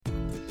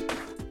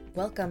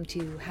Welcome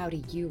to How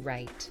Do You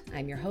Write?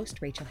 I'm your host,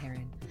 Rachel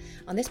Herron.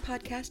 On this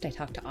podcast, I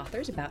talk to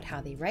authors about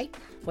how they write,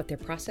 what their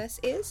process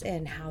is,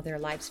 and how their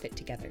lives fit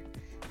together.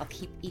 I'll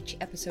keep each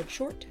episode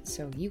short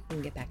so you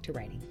can get back to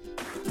writing.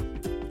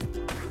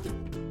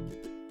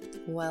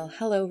 Well,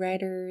 hello,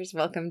 writers.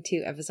 Welcome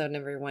to episode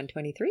number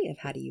 123 of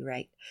How Do You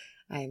Write?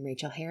 I'm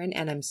Rachel Herron,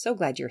 and I'm so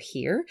glad you're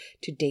here.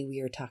 Today we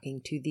are talking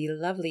to the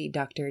lovely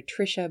Dr.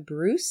 Tricia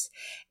Bruce,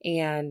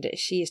 and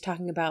she is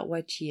talking about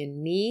what you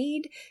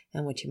need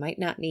and what you might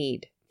not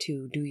need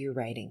to do your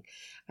writing.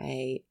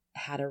 I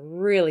had a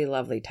really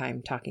lovely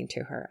time talking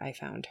to her. I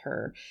found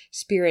her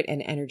spirit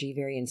and energy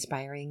very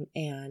inspiring,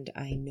 and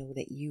I know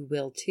that you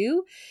will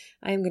too.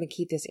 I'm going to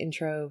keep this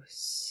intro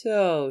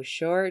so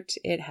short.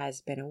 It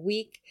has been a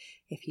week.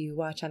 If you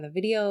watch on the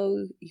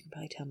video, you can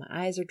probably tell my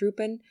eyes are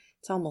drooping.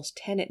 It's almost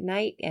 10 at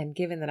night, and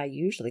given that I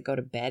usually go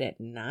to bed at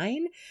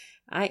 9,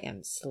 I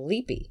am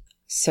sleepy.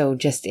 So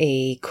just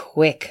a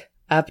quick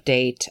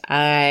update.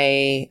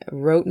 I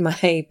wrote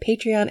my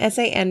Patreon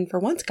essay and for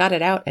once got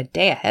it out a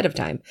day ahead of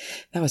time.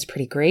 That was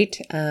pretty great.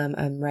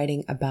 I'm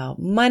writing about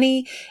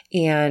money,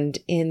 and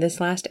in this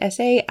last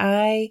essay,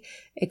 I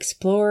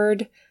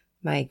explored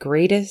my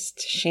greatest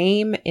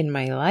shame in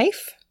my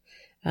life,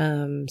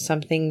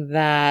 something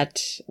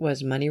that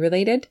was money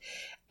related,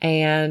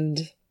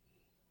 and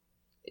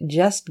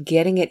just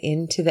getting it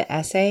into the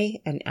essay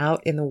and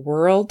out in the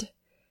world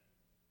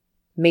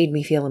made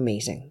me feel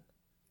amazing.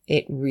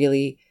 It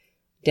really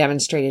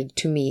demonstrated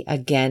to me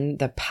again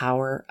the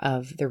power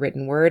of the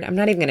written word. I'm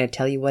not even going to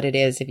tell you what it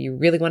is. If you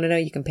really want to know,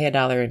 you can pay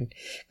 $1 and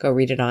go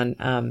read it on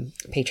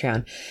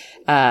Patreon.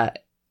 I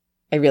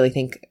really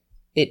think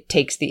it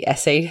takes the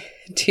essay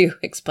to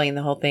explain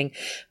the whole thing,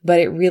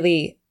 but it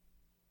really,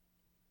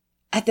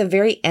 at the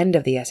very end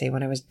of the essay,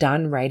 when I was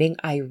done writing,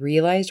 I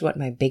realized what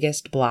my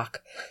biggest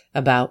block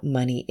about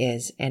money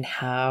is and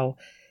how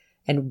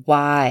and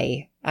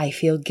why I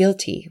feel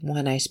guilty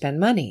when I spend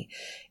money.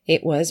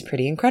 It was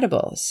pretty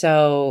incredible.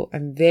 So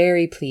I'm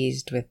very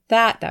pleased with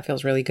that. That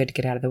feels really good to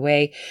get out of the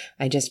way.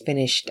 I just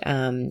finished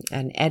an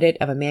edit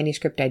of a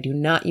manuscript. I do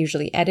not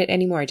usually edit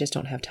anymore. I just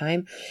don't have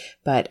time.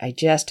 But I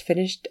just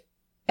finished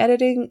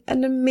editing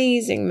an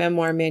amazing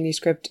memoir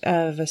manuscript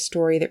of a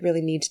story that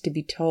really needs to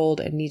be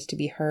told and needs to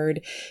be heard.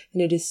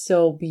 And it is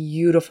so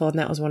beautiful. And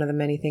that was one of the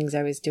many things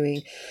I was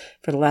doing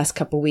for the last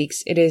couple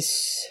weeks. It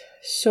is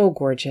so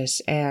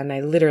gorgeous. And I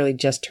literally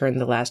just turned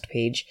the last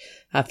page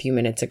a few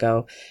minutes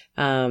ago.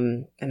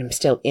 And I'm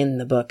still in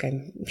the book.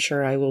 I'm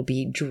sure I will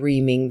be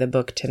dreaming the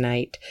book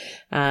tonight.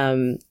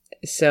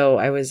 So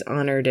I was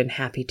honored and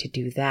happy to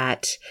do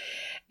that.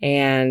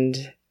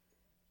 And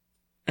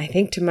I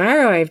think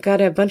tomorrow I've got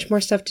a bunch more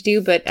stuff to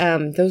do, but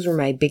those were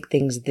my big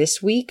things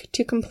this week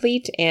to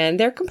complete, and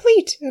they're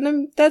complete,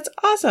 and that's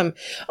awesome.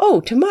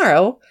 Oh,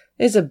 tomorrow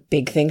is a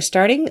big thing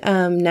starting.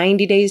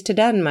 90 Days to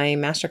Done, my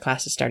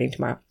masterclass is starting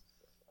tomorrow.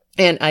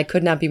 And I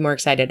could not be more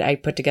excited. I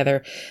put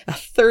together a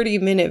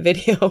 30-minute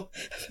video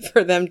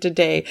for them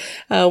today,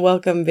 a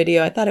welcome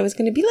video. I thought it was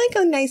going to be like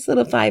a nice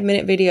little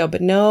 5-minute video,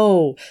 but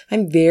no,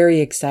 I'm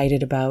very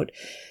excited about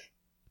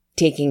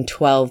taking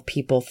 12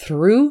 people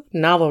through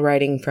novel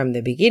writing from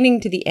the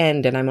beginning to the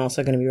end. And I'm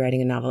also going to be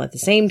writing a novel at the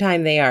same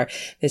time they are.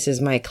 This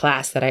is my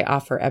class that I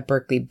offer at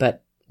Berkeley,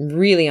 but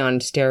really on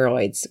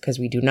steroids because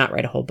we do not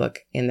write a whole book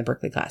in the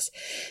Berkeley class.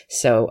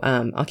 So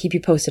I'll keep you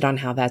posted on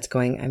how that's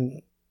going.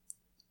 I'm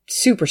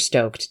super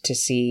stoked to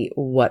see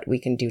what we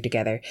can do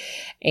together.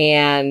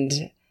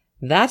 And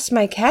that's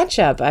my catch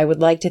up. I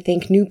would like to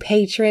thank new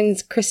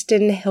patrons,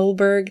 Kristen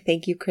Hilberg.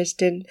 Thank you,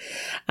 Kristen.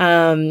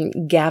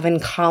 Gavin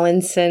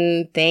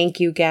Collinson. Thank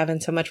you, Gavin,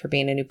 so much for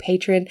being a new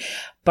patron.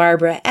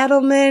 Barbara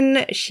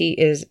Edelman. She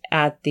is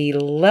at the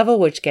level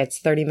which gets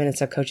 30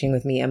 minutes of coaching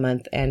with me a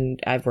month. And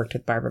I've worked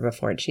with Barbara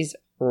before and she's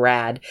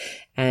rad.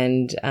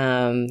 And,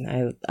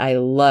 I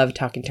love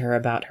talking to her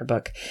about her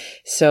book.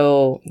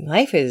 So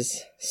life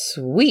is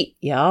sweet,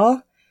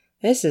 y'all.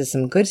 This is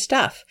some good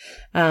stuff.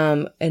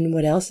 And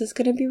what else is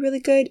going to be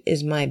really good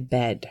is my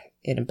bed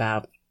in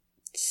about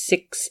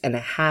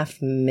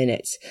 6.5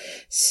 minutes.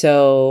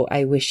 So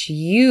I wish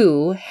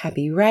you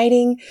happy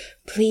writing.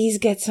 Please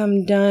get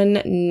some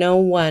done. No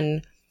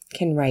one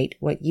can write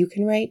what you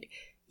can write.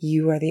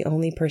 You are the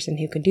only person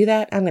who can do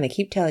that. I'm going to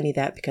keep telling you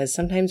that because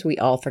sometimes we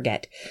all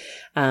forget.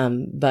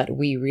 But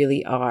we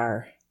really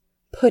are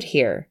put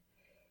here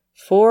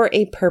for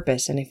a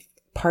purpose. And if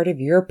part of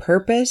your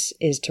purpose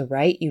is to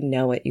write, you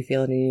know it, you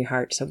feel it in your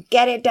heart. So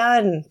get it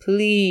done,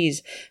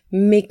 please.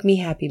 Make me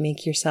happy,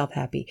 make yourself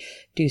happy.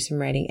 Do some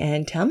writing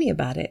and tell me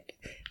about it.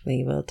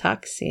 We will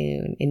talk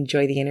soon.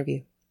 Enjoy the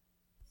interview.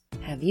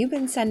 Have you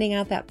been sending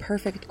out that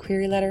perfect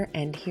query letter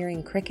and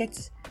hearing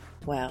crickets?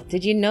 Well,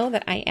 did you know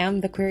that I am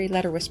the query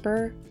letter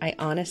whisperer? I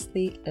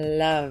honestly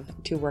love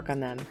to work on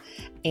them.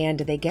 and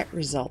they get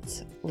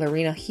results.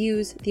 Lorena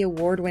Hughes, the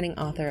award-winning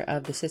author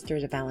of The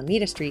Sisters of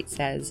Alameda Street,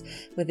 says,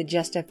 with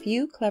just a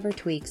few clever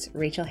tweaks,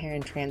 Rachel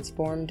Herron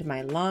transformed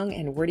my long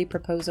and wordy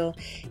proposal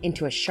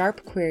into a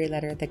sharp query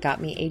letter that got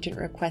me agent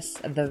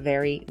requests the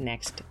very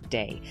next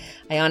day.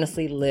 I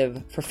honestly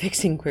live for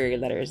fixing query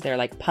letters. They're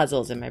like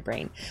puzzles in my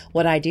brain.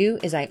 What I do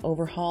is I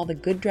overhaul the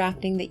good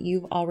drafting that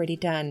you've already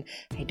done.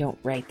 I don't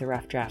write the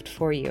rough draft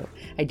for you.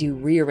 I do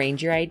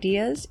rearrange your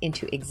ideas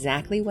into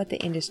exactly what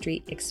the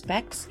industry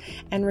expects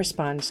and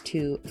responds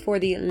to for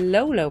the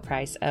low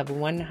price of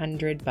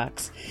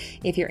 $100.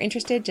 If you're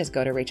interested, just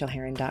go to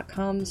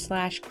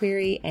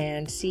rachelherron.com/query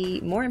and see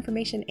more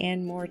information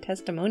and more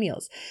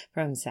testimonials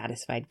from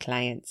satisfied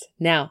clients.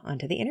 Now,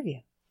 onto the interview.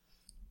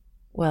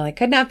 Well, I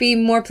could not be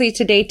more pleased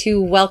today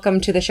to welcome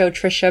to the show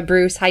Trisha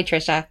Bruce. Hi,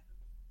 Trisha.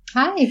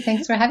 Hi,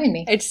 thanks for having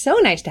me. It's so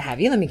nice to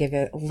have you. Let me give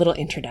you a little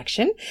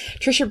introduction.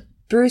 Trisha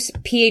Bruce,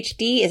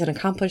 PhD, is an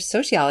accomplished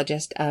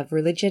sociologist of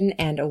religion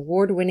and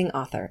award-winning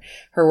author.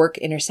 Her work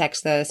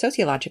intersects the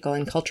sociological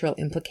and cultural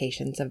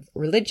implications of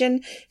religion,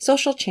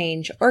 social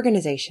change,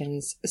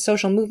 organizations,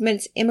 social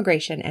movements,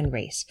 immigration, and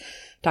race.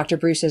 Dr.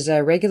 Bruce is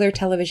a regular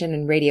television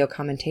and radio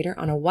commentator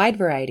on a wide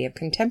variety of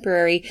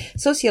contemporary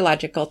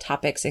sociological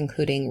topics,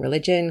 including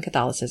religion,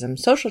 Catholicism,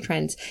 social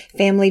trends,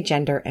 family,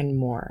 gender, and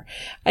more.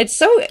 It's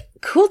so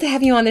cool to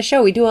have you on the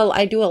show.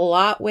 I do a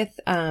lot with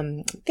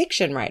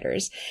fiction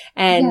writers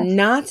and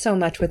not so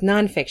much with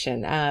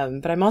nonfiction,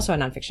 but I'm also a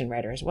nonfiction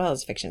writer as well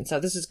as fiction.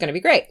 So this is going to be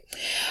great.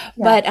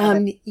 Yeah, but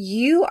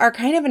you are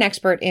kind of an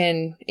expert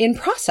in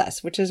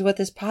process, which is what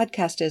this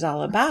podcast is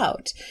all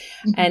about,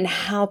 and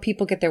how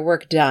people get their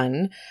work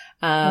done.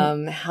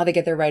 How they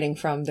get their writing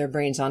from their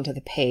brains onto the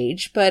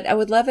page. But I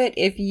would love it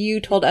if you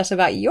told us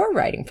about your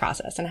writing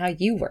process and how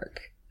you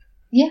work.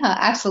 Yeah,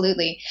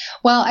 absolutely.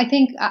 Well, I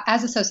think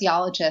as a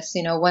sociologist,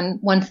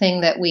 one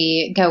thing that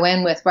we go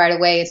in with right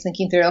away is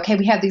thinking through, okay,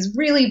 we have these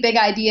really big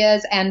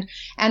ideas and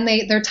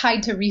they're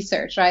tied to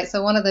research, right?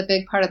 So one of the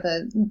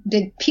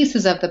big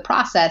pieces of the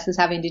process is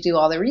having to do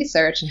all the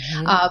research.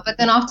 But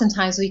then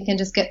oftentimes we can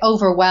just get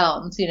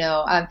overwhelmed.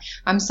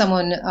 I'm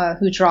someone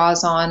who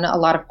draws on a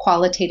lot of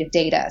qualitative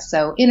data.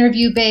 So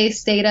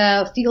interview-based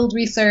data, field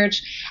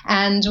research,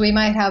 and we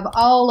might have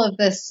all of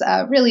this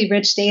really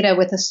rich data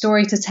with a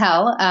story to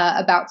tell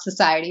about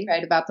society,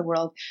 right, about the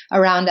world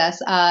around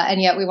us, and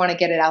yet we want to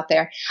get it out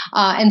there.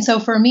 And so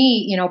for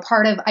me,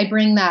 I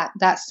bring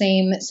that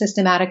same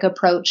systematic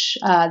approach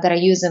that I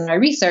use in my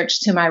research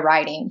to my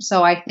writing.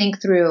 So I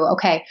think through,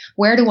 okay,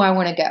 where do I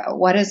want to go?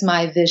 What is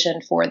my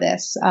vision for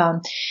this?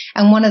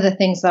 And one of the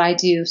things that I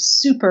do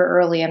super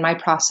early in my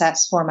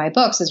process for my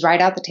books is write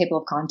out the table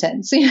of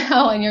contents,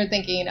 and you're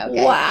thinking,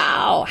 okay.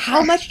 Wow.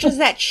 How much does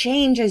that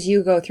change as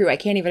you go through? I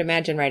can't even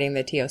imagine writing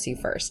the TOC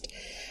first.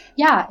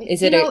 Yeah.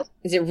 Is it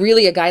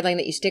really a guideline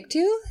that you stick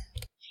to?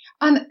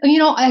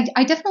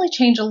 I definitely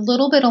change a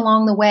little bit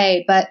along the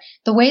way, but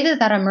the way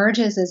that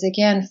emerges is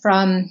again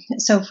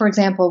so for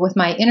example, with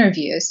my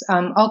interviews,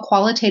 I'll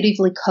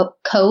qualitatively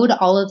code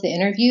all of the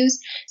interviews.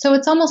 So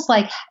it's almost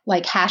like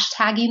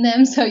hashtagging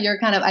them. So you're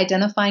kind of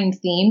identifying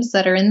themes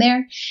that are in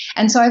there.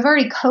 And so I've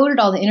already coded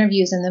all the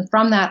interviews. And then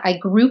from that, I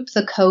group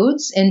the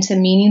codes into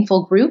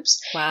meaningful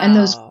groups. Wow. And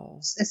those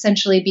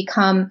essentially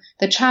become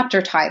the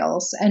chapter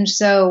titles. And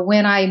so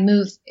when I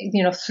move,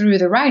 through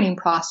the writing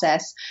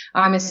process,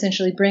 I'm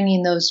essentially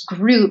bringing those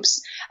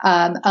groups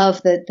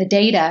of the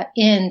data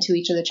into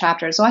each of the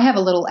chapters. So I have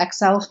a little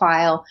Excel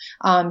file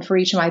for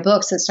each of my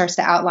books that starts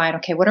to outline,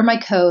 okay, what are my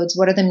codes?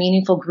 What are the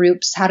meaningful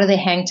groups? How do they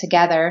hang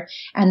together?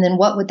 And then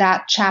what would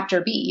that chapter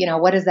be?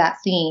 What is that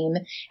theme?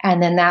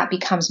 And then that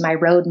becomes my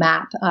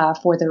roadmap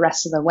for the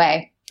rest of the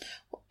way.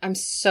 I'm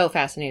so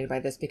fascinated by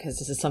this because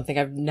this is something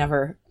I've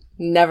never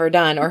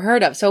done or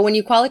heard of. So when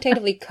you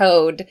qualitatively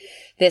code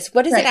this,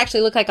 what does it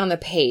actually look like on the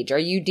page? Are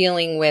you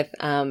dealing with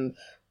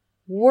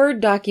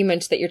Word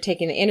documents that you're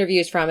taking the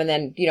interviews from and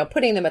then,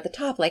 putting them at the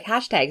top like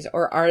hashtags,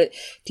 or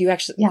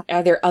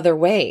are there other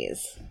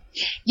ways?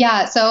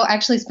 Yeah, so I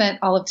actually spent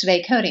all of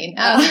today coding.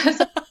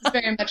 So it's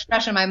very much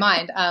fresh in my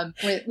mind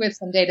with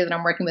some data that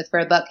I'm working with for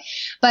a book.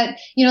 But,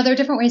 there are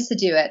different ways to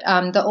do it.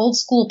 The old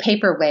school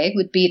paper way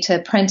would be to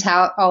print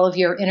out all of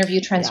your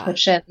interview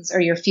transcriptions or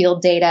your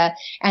field data.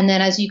 And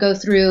then as you go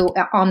through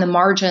on the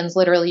margins,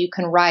 literally you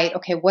can write,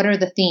 okay, what are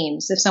the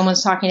themes? If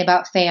someone's talking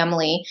about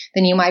family,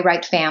 then you might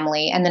write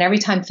family. And then every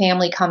time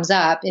family comes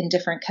up in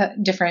different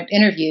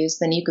interviews,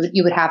 then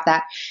you would have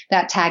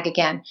that tag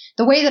again.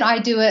 The way that I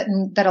do it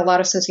and that a lot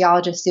of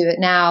sociologists do it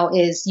now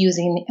is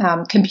using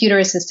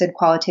computer-assisted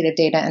qualitative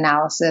data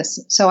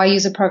analysis. So I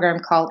use a program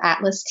called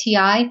Atlas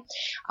TI,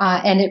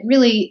 and it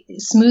really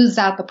smooths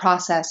out the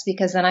process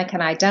because then I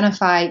can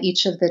identify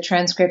each of the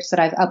transcripts that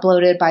I've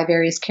uploaded by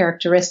various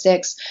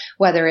characteristics,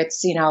 whether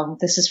it's,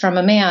 this is from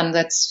a man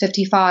that's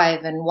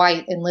 55 and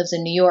white and lives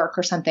in New York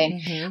or something,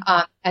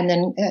 and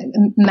then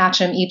match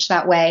them each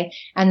that way.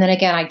 And then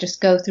again, I just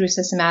go through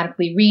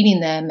systematically reading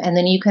them, and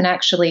then you can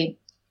actually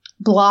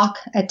block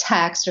a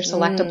text or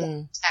select a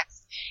block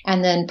text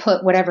and then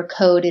put whatever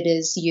code it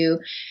is you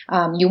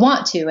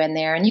want to in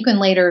there. And you can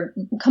later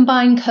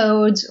combine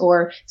codes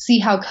or see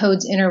how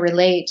codes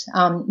interrelate.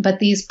 But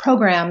these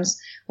programs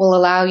will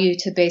allow you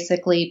to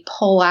basically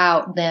pull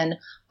out then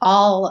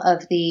all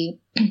of the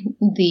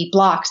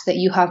blocks that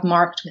you have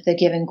marked with a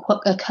given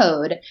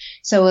code.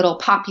 So it'll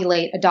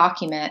populate a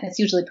document. It's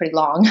usually pretty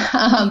long.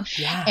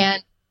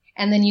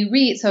 And then you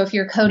read. So if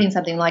you're coding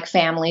something like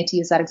family, to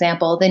use that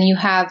example, then you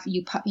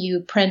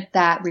print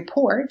that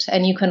report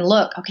and you can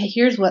look, okay,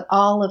 here's what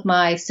all of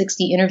my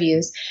 60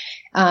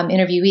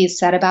 interviewees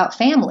said about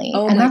family.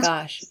 Oh, and my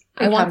gosh.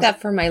 I want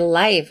that for my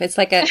life. It's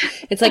like a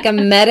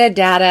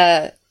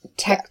metadata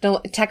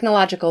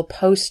technological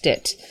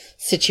Post-it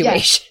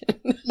situation.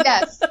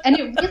 Yes. And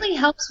it really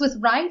helps with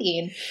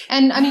writing.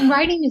 And I mean,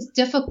 writing is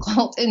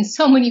difficult in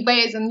so many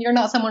ways, and you're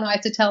not someone I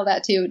have to tell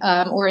that to,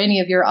 or any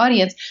of your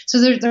audience. So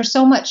there's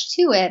so much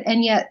to it.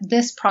 And yet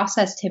this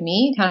process to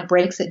me kind of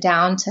breaks it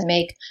down to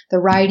make the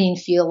writing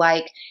feel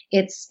like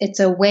it's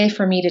a way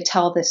for me to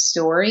tell this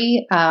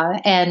story.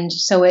 And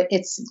so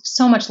it's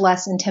so much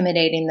less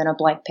intimidating than a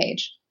blank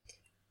page.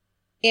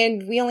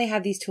 And we only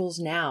have these tools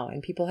now,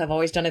 and people have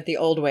always done it the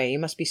old way. You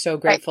must be so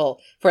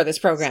grateful for this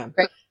program.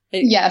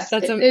 Yes,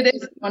 it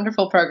is a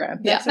wonderful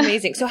program. That's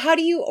amazing. So how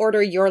do you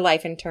order your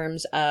life in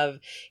terms of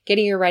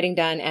getting your writing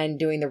done and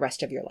doing the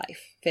rest of your life,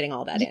 fitting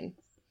all that in?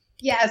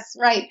 Yes,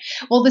 right.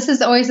 Well, this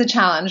is always a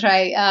challenge,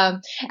 right?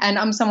 And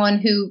I'm someone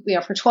who,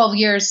 for 12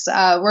 years,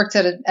 worked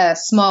at a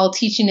small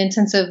teaching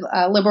intensive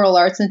liberal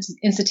arts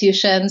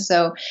institution.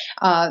 So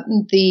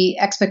the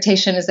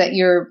expectation is that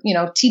you're,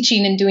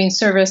 teaching and doing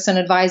service and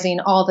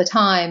advising all the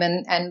time.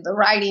 And the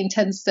writing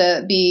tends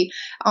to be,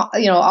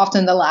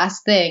 often the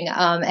last thing.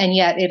 And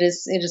yet it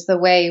is the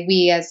way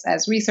we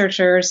as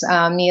researchers,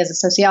 me as a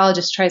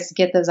sociologist, tries to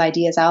get those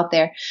ideas out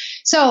there.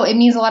 So it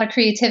means a lot of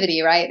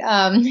creativity, right?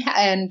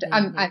 And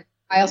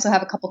I also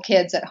have a couple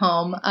kids at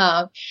home,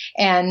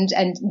 and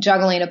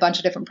juggling a bunch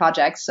of different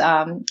projects.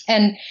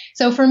 And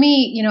so for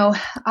me,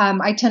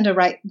 I tend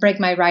to break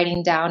my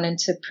writing down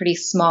into pretty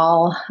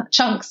small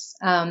chunks.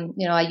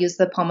 I use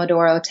the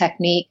Pomodoro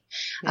technique.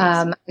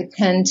 Nice. I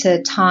tend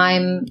to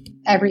time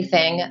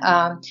everything.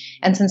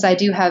 And since I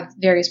do have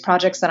various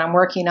projects that I'm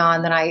working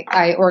on, then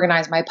I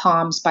organize my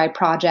POMs by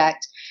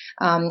project.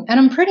 And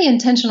I'm pretty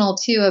intentional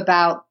too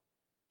about,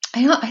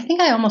 I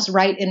think I almost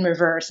write in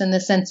reverse in the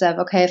sense of,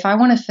 okay, if I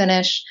want to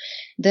finish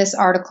this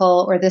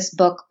article or this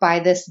book by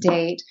this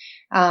date,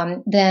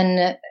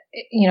 then,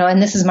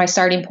 and this is my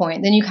starting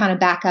point, then you kind of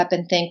back up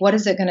and think, what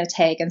is it going to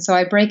take? And so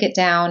I break it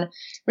down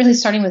really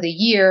starting with a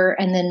year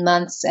and then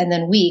months and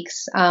then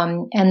weeks.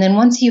 And then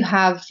once you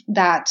have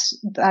that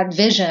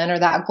vision or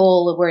that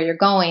goal of where you're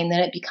going,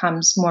 then it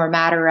becomes more a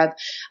matter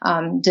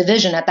of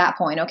division at that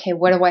point. Okay,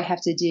 what do I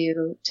have to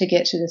do to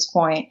get to this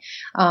point?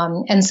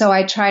 And so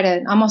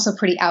I'm also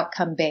pretty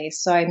outcome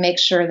based. So I make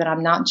sure that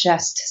I'm not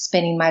just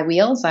spinning my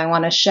wheels. I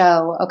want to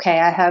show, okay,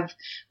 I have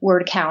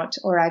word count,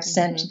 or I've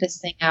sent this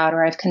thing out,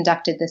 or I've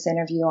conducted this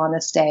interview on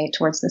this day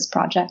towards this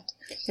project.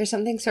 There's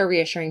something so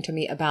reassuring to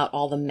me about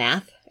all the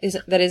math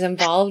that is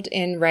involved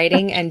in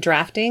writing and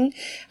drafting.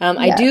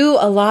 I do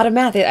a lot of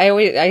math.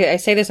 I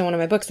say this in one of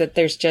my books that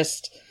there's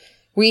just,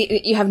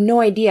 you have no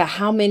idea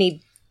how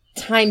many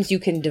times you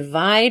can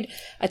divide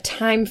a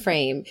time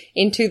frame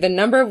into the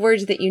number of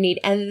words that you need.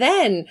 And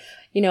then,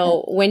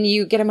 when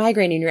you get a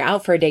migraine and you're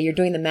out for a day, you're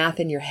doing the math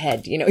in your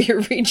head,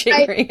 you're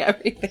rejiggering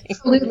everything.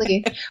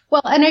 Absolutely.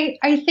 Well, and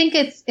I think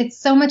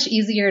it's so much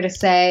easier to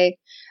say,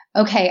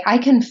 okay, I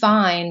can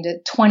find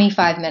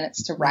 25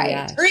 minutes to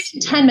write, or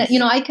even 10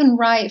 minutes. I can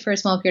write for a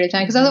small period of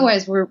time, because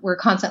otherwise we're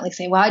constantly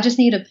saying, well, I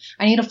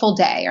need a full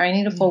day, or I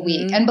need a full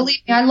week. And believe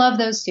me, I love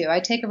those too.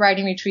 I take a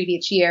writing retreat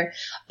each year,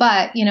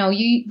 but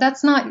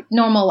that's not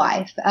normal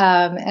life.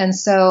 And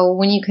so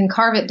when you can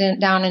carve it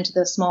down into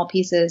those small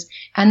pieces,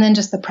 and then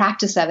just the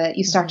practice of it,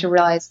 you start to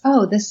realize,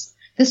 oh, this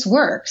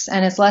works,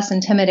 and it's less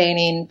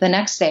intimidating the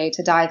next day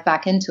to dive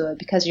back into it,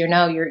 because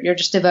you're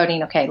just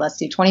devoting, okay, let's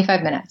do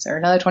 25 minutes or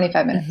another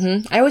 25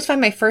 minutes. I always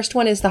find my first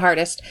one is the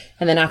hardest,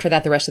 and then after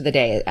that, the rest of the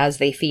day, as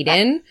they feed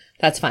in,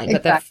 that's fine.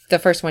 Exactly. But the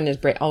first one is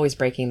always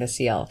breaking the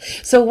seal.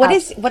 So what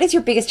is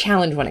your biggest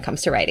challenge when it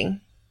comes to writing?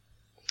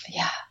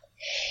 Yeah.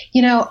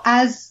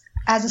 As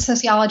a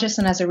sociologist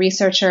and as a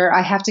researcher,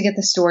 I have to get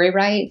the story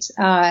right.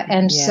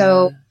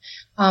 So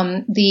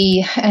and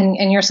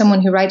you're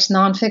someone who writes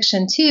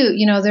nonfiction too,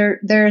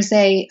 there's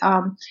a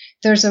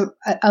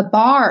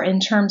bar in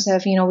terms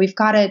of, we've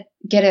got to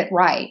get it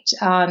right.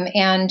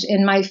 And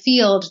in my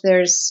field,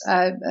 there's,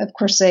 of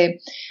course, a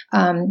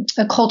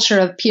culture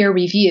of peer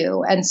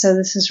review. And so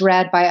this is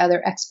read by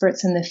other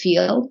experts in the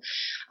field.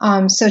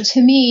 So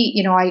to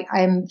me,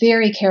 I'm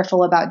very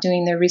careful about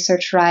doing the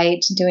research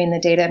right, doing the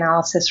data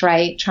analysis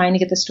right, trying to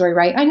get the story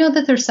right. I know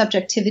that there's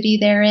subjectivity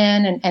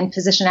therein and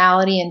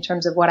positionality in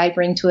terms of what I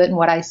bring to it and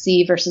what I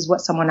see versus what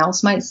someone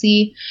else might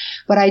see.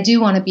 But I do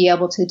want to be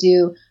able to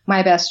do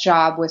my best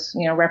job with,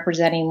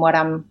 representing what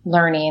I'm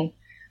learning.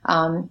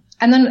 And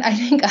then I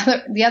think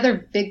the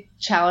other big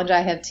challenge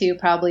I have too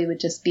probably would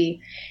just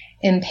be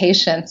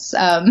impatience.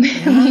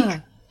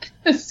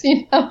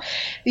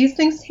 These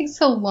things take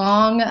so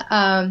long.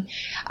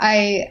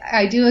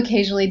 I do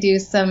occasionally do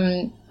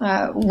some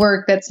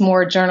work that's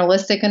more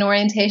journalistic in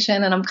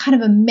orientation, and I'm kind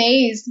of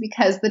amazed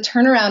because the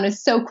turnaround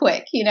is so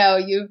quick.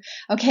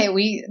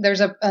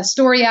 There's a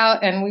story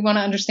out, and we want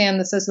to understand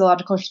the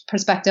sociological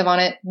perspective on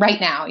it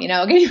right now.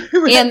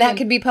 And that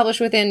could be published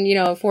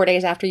within 4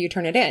 days after you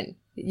turn it in.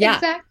 Yeah.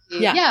 Exactly.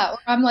 Yeah. Or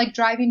I'm like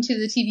driving to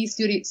the TV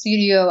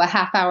studio a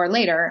half hour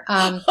later.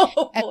 Literally,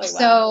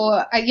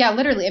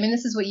 I mean,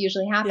 this is what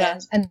usually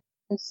happens. Yeah.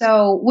 And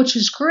so, which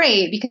is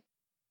great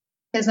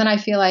because then I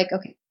feel like,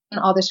 okay,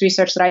 all this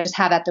research that I just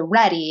have at the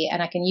ready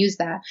and I can use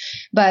that.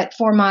 But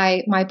for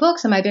my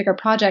books and my bigger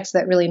projects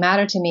that really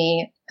matter to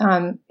me,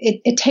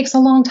 it takes a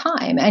long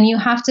time, and you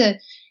have to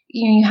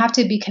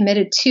be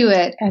committed to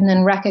it and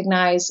then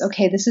recognize,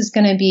 okay, this is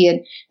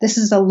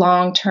a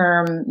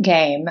long-term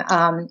game.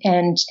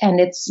 And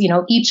it's,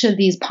 each of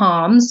these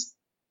palms,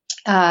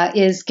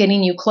 is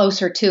getting you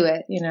closer to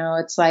it.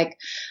 It's like,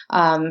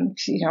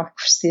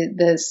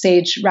 the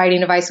sage writing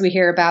device we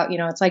hear about,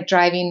 it's like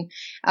driving,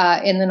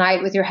 in the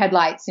night with your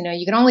headlights.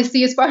 You can only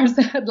see as far as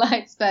the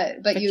headlights,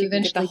 but you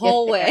eventually get the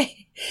whole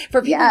way.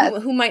 For people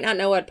who might not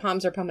know what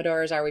Palms or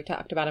Pomodoros are, we've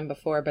talked about them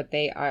before, but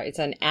it's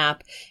an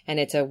app, and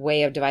it's a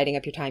way of dividing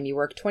up your time. You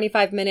work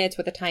 25 minutes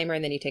with a timer,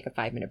 and then you take a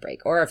 5-minute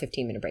break, or a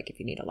 15-minute break if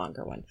you need a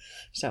longer one.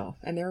 So,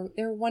 and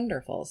they're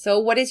wonderful. So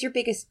what is your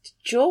biggest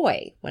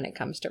joy when it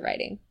comes to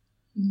writing?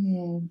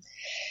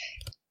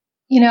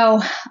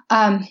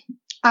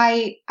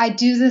 I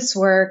do this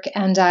work,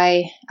 and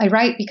I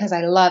write because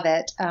I love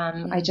it.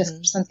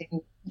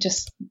 Something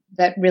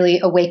that really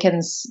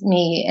awakens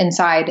me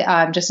inside,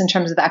 just in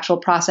terms of the actual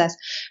process.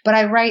 But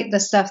I write the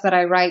stuff that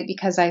I write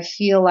because I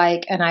feel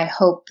like, and I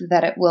hope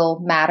that it will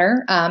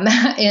matter,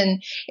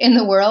 in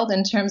the world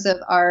in terms of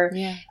our,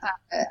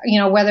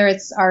 whether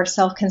it's our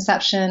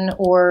self-conception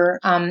or,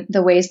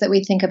 the ways that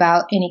we think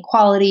about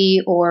inequality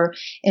or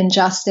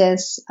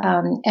injustice.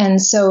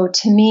 And so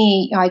to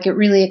me, I get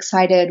really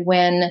excited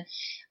when,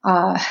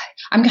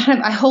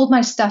 I hold my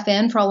stuff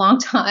in for a long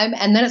time,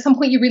 and then at some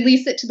point you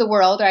release it to the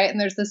world, right? And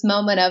there's this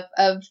moment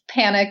of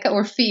panic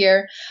or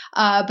fear.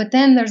 But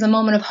then there's a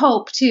moment of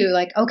hope too.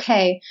 Like,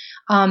 okay,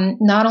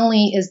 not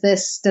only does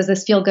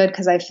this feel good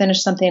because I've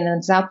finished something and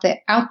it's out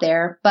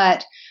there,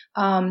 but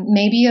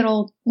maybe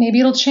it'll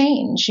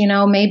change,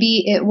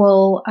 maybe it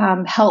will,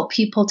 help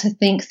people to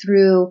think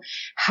through,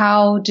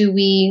 how do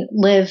we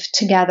live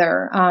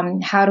together?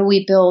 How do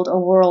we build a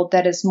world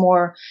that is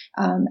more,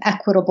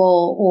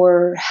 equitable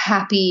or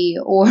happy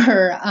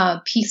or,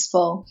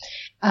 peaceful?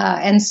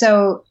 And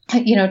so,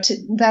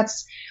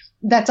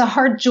 that's a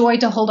hard joy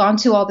to hold on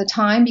to all the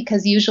time,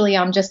 because usually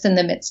I'm just in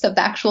the midst of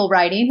the actual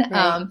writing.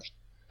 Right.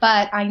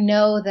 But I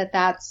know that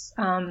that's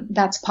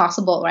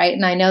possible, right?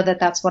 And I know that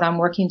that's what I'm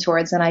working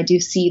towards. And I do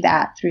see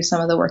that through some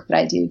of the work that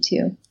I do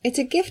too. It's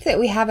a gift that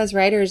we have as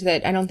writers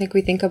that I don't think we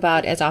think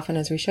about as often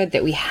as we should,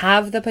 that we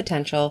have the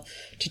potential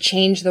to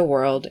change the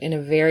world in a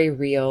very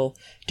real,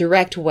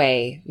 direct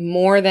way,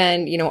 more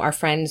than, our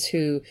friends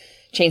who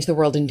change the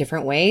world in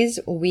different ways.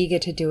 We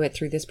get to do it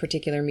through this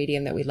particular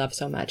medium that we love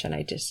so much. And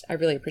I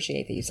really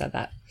appreciate that you said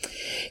that.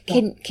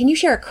 Can you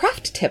share a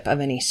craft tip of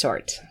any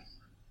sort?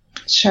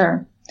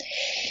 Sure.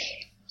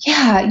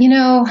 Yeah,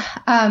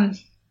 I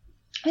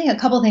think a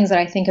couple of things that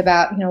I think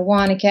about,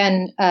 one,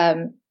 again,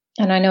 and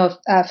I know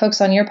folks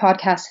on your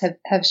podcast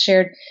have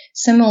shared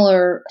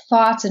similar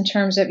thoughts in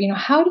terms of,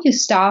 how do you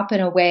stop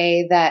in a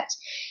way that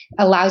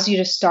allows you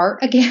to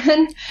start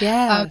again?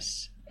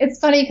 Yes. It's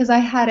funny because I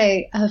had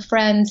a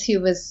friend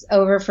who was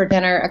over for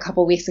dinner a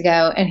couple weeks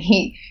ago, and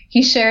he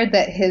shared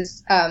that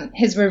his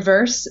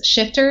reverse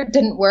shifter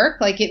didn't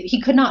work. Like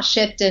he could not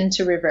shift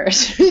into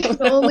reverse. He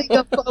could only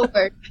go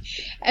forward.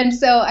 And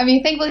so,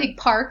 thankfully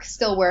park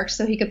still works,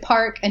 so he could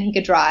park and he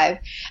could drive.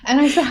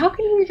 And I said, how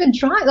can you even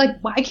drive? Like,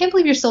 I can't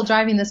believe you're still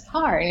driving this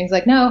car. And he's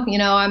like, no,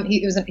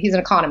 he's an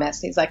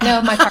economist. He's like,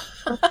 no, my car's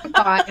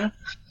fine.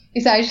 He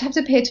said, I just have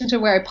to pay attention to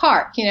where I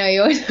park.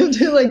 You always have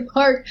to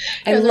park.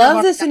 I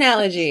love this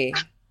analogy.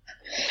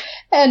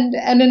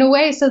 And in a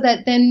way, so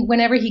that then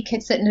whenever he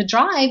kicks it into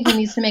drive, he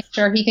needs to make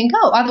sure he can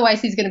go.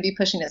 Otherwise, he's going to be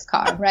pushing his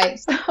car, right?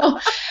 So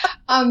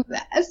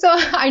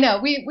I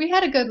know we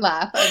had a good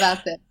laugh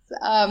about this.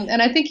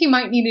 And I think he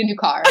might need a new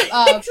car.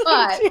 But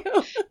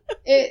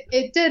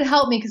it did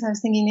help me, because I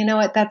was thinking, you know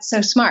what, that's so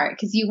smart,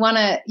 because you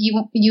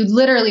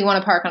literally want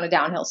to park on a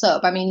downhill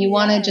slope. You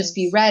want to just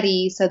be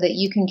ready so that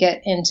you can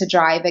get into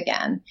drive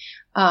again.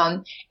 I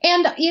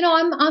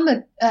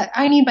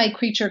need my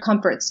creature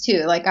comforts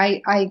too. Like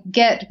I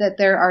get that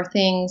there are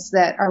things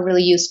that are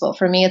really useful.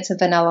 For me, it's a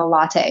vanilla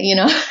latte. I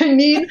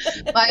need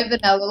my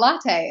vanilla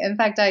latte. In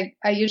fact, I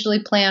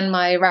usually plan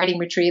my writing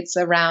retreats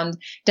around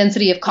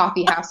density of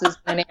coffee houses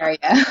in an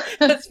area.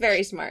 That's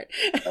very smart.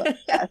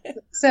 Yes.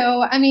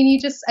 So, I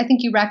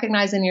think you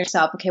recognize in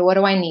yourself, okay, what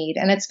do I need?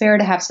 And it's fair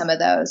to have some of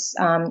those.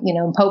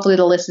 Hopefully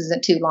the list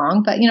isn't too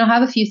long, but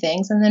have a few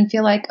things and then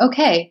feel like,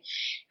 okay.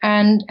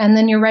 And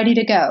then you're ready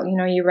to go.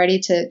 You're ready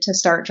to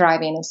start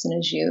driving as soon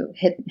as you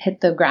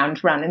hit the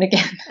ground running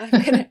again.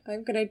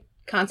 I'm gonna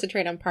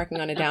concentrate on parking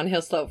on a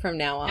downhill slope from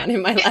now on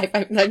in my life.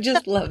 I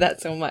just love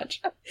that so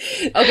much.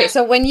 Okay,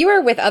 so when you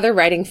are with other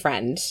writing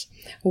friends,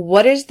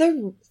 what is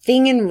the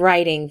thing in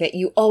writing that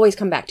you always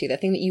come back to, the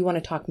thing that you want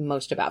to talk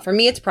most about? For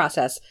me, it's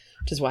process,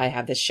 which is why I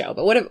have this show.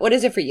 But what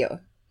is it for you?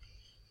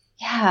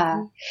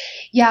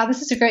 Yeah,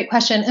 this is a great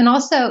question. And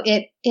also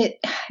it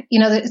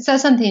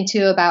says something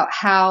too about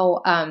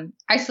how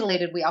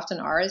isolated we often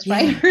are as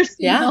writers.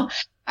 Yeah. You know?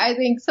 I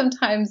think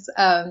sometimes,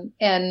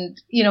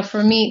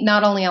 for me,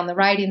 not only on the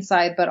writing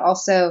side, but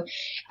also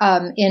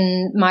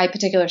in my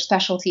particular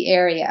specialty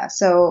area.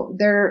 So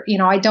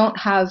I don't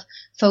have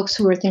folks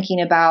who are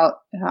thinking about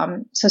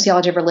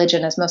sociology of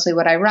religion as mostly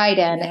what I write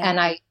in. Yeah. And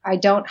I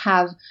don't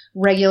have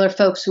regular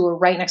folks who are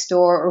right next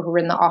door or who are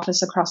in the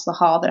office across the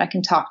hall that I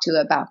can talk to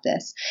about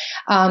this.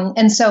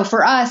 And so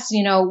for us,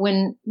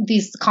 when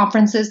these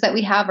conferences that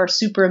we have are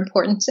super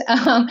important,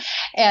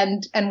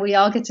 and we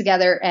all get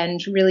together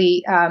and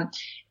really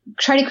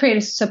try to create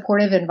a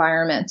supportive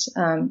environment.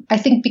 I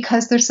think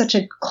because there's such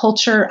a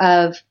culture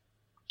of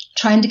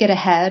trying to get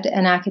ahead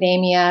in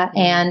academia,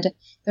 and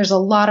there's a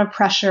lot of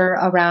pressure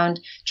around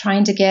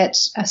trying to get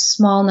a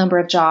small number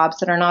of jobs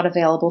that are not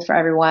available for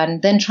everyone,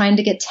 then trying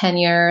to get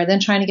tenure, then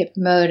trying to get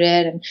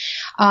promoted.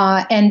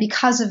 And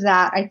because of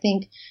that, I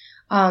think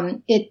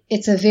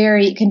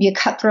it can be a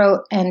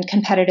cutthroat and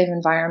competitive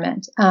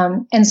environment.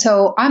 And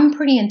so I'm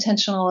pretty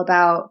intentional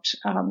about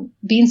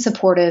being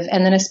supportive,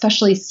 and then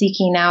especially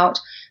seeking out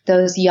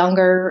those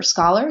younger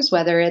scholars,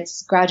 whether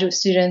it's graduate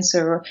students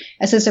or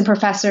assistant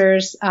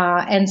professors,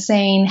 and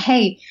saying,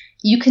 hey,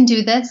 you can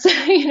do this,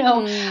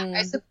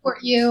 I support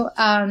you.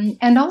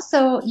 And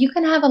also you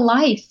can have a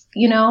life,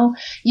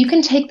 you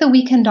can take the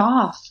weekend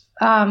off.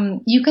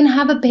 You can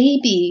have a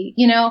baby,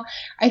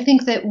 I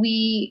think that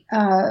we,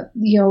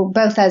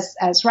 both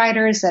as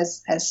writers,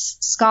 as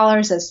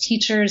scholars, as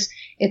teachers,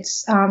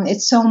 it's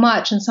so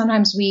much. And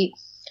sometimes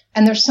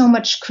and there's so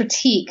much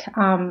critique,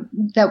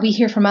 that we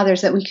hear from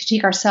others, that we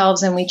critique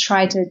ourselves, and we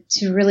try to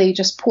really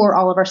just pour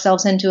all of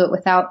ourselves into it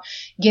without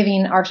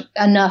giving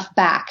enough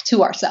back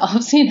to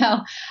ourselves,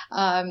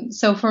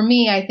 So for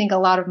me, I think a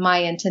lot of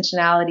my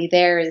intentionality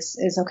there is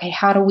okay,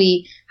 how do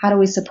we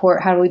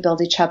support, how do we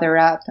build each other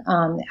up,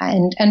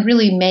 and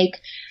really make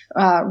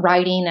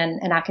writing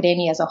and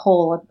academia as a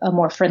whole a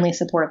more friendly,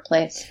 supportive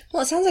place.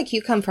 Well, it sounds like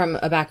you come from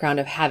a background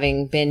of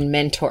having been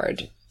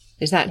mentored.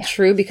 Is that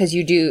true? Because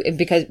you do,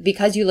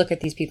 because you look at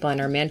these people and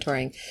are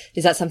mentoring.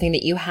 Is that something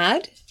that you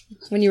had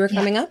when you were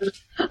coming up?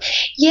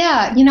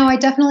 Yeah. I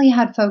definitely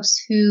had folks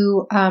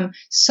who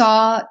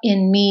saw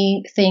in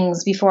me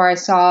things before I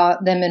saw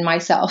them in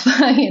myself.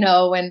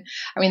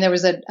 There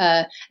was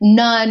a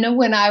nun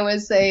when I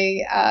was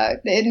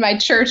in my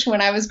church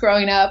when I was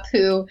growing up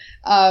who,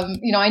 I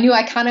knew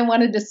I kind of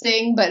wanted to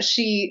sing, but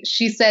she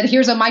said,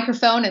 here's a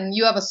microphone and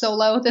you have a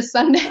solo this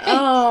Sunday.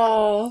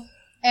 Oh.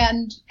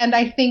 And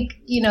I think,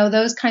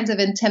 those kinds of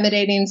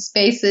intimidating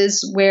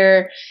spaces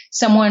where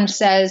someone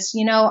says,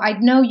 I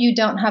know you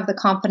don't have the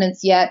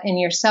confidence yet in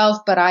yourself,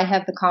 but I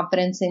have the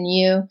confidence in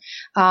you.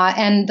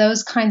 And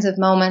those kinds of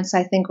moments,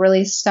 I think,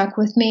 really stuck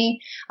with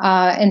me.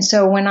 And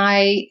so when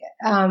I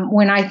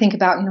think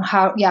about,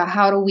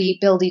 how do we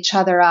build each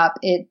other up?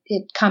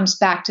 It comes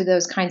back to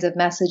those kinds of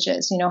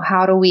messages.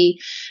 How do we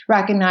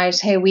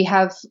recognize, hey, we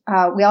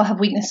all have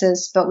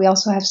weaknesses, but we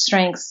also have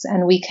strengths,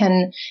 and we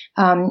can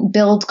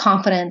build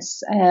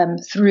confidence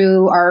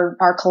through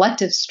our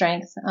collective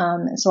strength.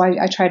 So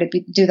I try to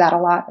do that a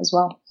lot as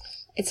well.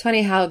 It's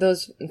funny how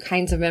those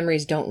kinds of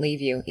memories don't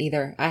leave you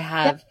either. I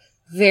have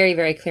very,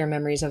 very clear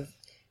memories of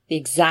the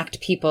exact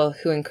people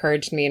who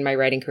encouraged me in my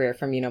writing career,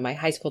 from, my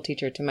high school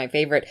teacher to my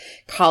favorite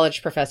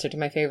college professor to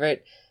my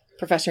favorite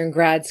professor in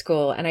grad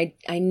school. And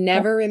I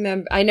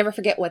never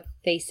forget what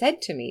they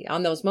said to me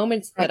on those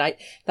moments that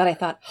I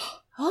thought,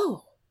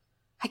 oh,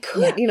 I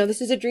could,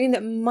 this is a dream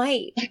that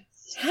might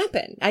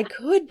happen. I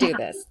could do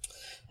this.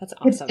 That's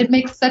awesome. It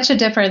makes such a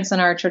difference in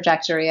our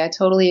trajectory. I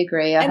totally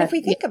agree. And if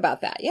we think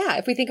about that,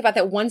 if we think about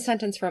that one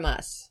sentence from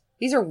us,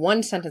 these are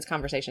one sentence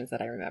conversations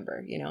that I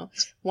remember,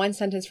 one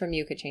sentence from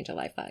you could change a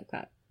life like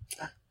that.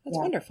 That's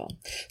wonderful.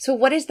 So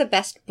what is the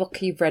best book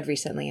you've read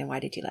recently, and why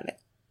did you love it?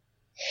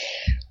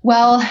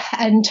 Well,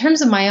 in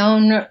terms of my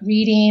own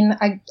reading,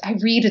 I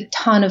read a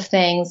ton of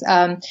things.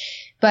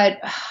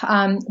 But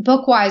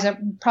book-wise,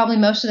 probably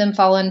most of them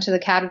fall into the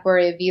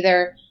category of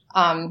either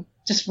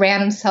just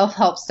random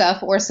self-help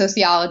stuff or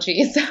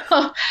sociology. So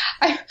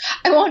I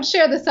won't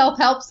share the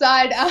self-help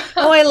side.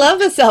 Oh, I love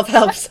the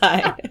self-help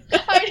side.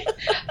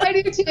 I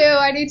do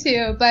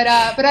too. But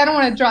I don't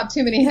want to drop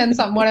too many hints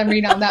on what I'm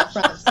reading on that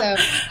front. So,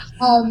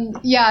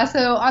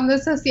 so on the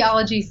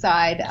sociology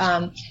side,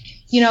 I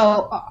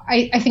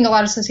think a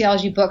lot of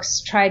sociology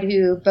books try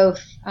to both,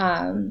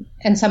 and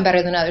some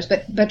better than others,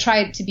 but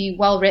try to be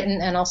well written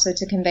and also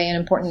to convey an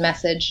important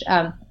message.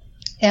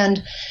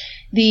 And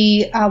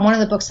the one of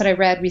the books that I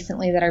read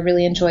recently that I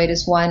really enjoyed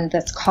is one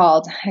that's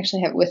called, I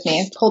actually have it with me,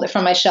 I pulled it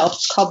from my shelf.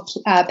 It's called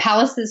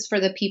Palaces for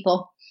the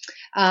People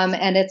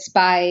and it's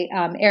by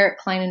Eric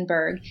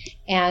Kleinenberg,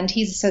 and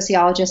he's a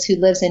sociologist who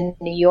lives in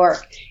New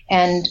York,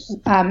 and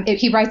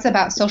he writes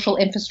about social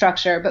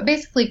infrastructure, but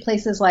basically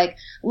places like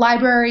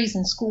libraries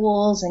and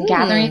schools and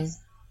gatherings,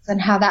 and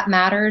how that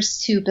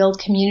matters to build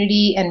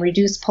community and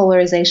reduce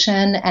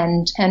polarization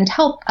and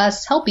help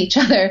us help each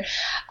other.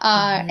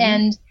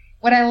 And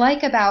what I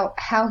like about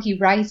how he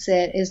writes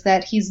it is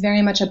that he's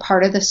very much a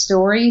part of the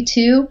story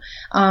too.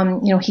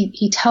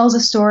 He tells a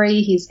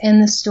story, he's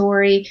in the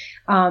story.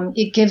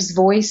 It gives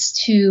voice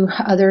to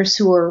others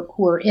who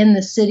are in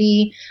the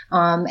city,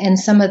 and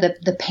some of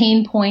the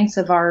pain points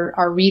of our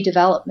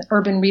redevelopment,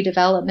 urban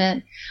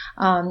redevelopment.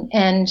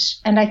 And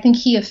I think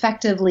he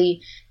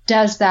effectively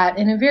does that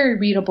in a very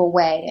readable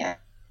way.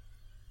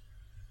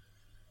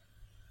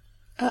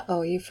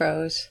 Uh-oh, you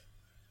froze.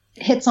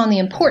 Hits on the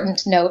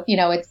important note,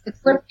 it's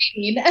worth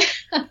reading.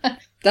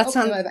 That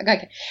sounds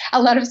okay.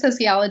 A lot of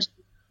sociology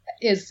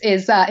is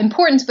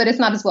important, but it's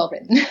not as well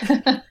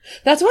written.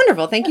 That's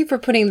wonderful. Thank you for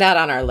putting that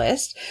on our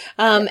list.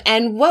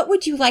 And what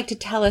would you like to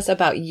tell us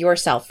about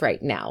yourself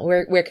right now?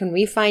 Where can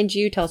we find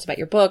you? Tell us about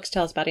your books.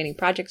 Tell us about any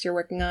projects you're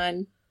working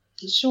on.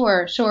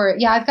 Sure.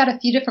 Yeah, I've got a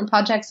few different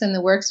projects in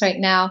the works right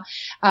now.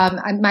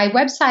 My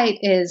website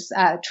is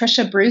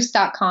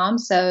TrishaBruce.com,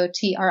 so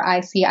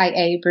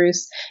TRICIA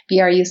Bruce,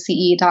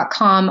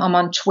 BRUCE.com. I'm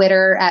on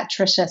Twitter at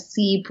Trisha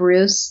C.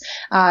 Bruce,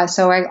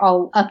 so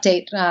I'll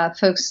update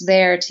folks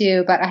there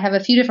too. But I have a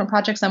few different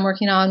projects I'm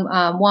working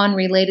on, one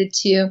related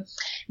to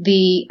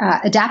the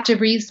adaptive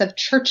reuse of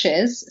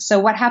churches. So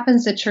what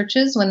happens to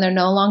churches when they're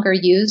no longer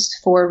used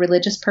for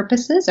religious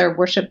purposes or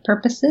worship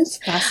purposes?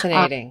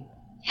 Fascinating.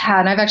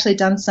 Yeah, and I've actually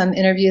done some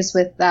interviews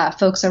with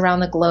folks around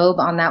the globe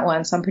on that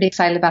one, so I'm pretty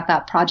excited about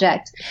that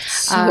project.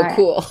 So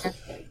cool.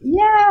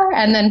 Yeah,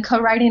 and then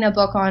co-writing a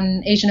book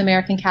on Asian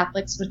American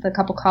Catholics with a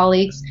couple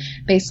colleagues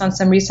based on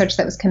some research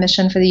that was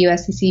commissioned for the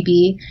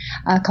USCCB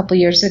a couple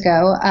years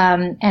ago.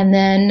 And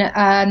then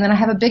I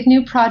have a big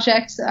new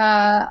project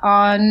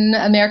on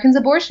Americans'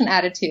 abortion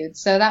attitudes.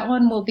 So that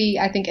one will be,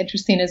 I think,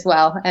 interesting as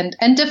well and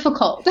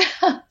difficult.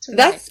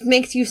 That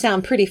makes you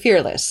sound pretty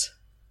fearless.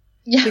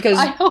 Yeah, because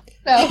I hope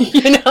so.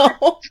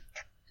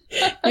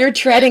 You're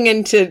treading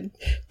into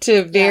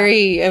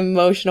very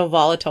emotional,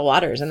 volatile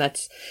waters, and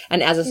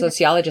as a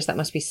sociologist, that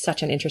must be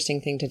such an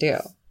interesting thing to do.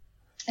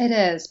 It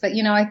is, but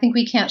I think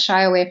we can't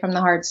shy away from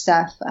the hard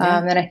stuff,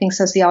 and I think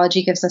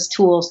sociology gives us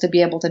tools to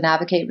be able to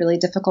navigate really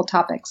difficult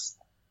topics.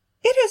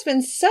 It has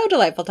been so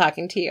delightful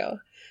talking to you.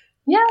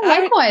 Yeah,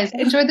 likewise.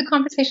 Enjoyed the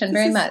conversation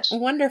very much.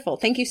 Wonderful.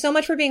 Thank you so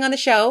much for being on the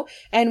show,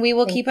 and we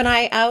will keep an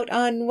eye out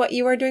on what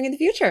you are doing in the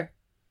future.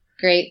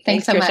 Great.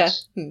 Thanks so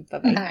Trisha. much.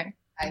 Bye-bye.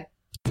 Bye.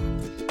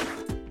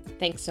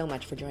 Thanks so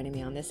much for joining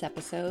me on this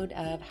episode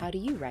of How Do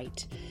You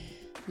Write?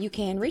 You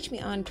can reach me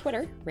on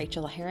Twitter,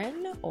 Rachel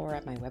Herron, or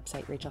at my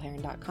website,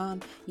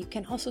 rachelherron.com. You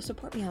can also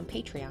support me on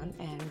Patreon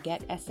and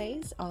get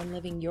essays on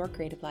living your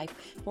creative life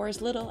for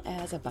as little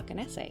as $1 an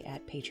essay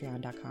at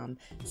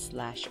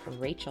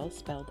patreon.com/Rachel,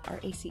 spelled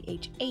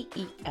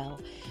RACHAEL.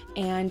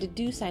 And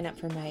do sign up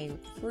for my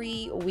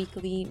free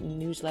weekly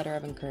newsletter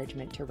of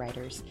encouragement to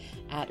writers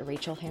at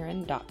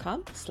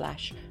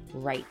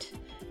rachelherron.com/write.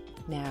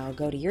 Now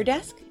go to your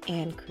desk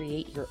and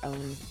create your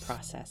own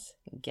process.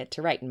 Get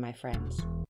to writing, my friends.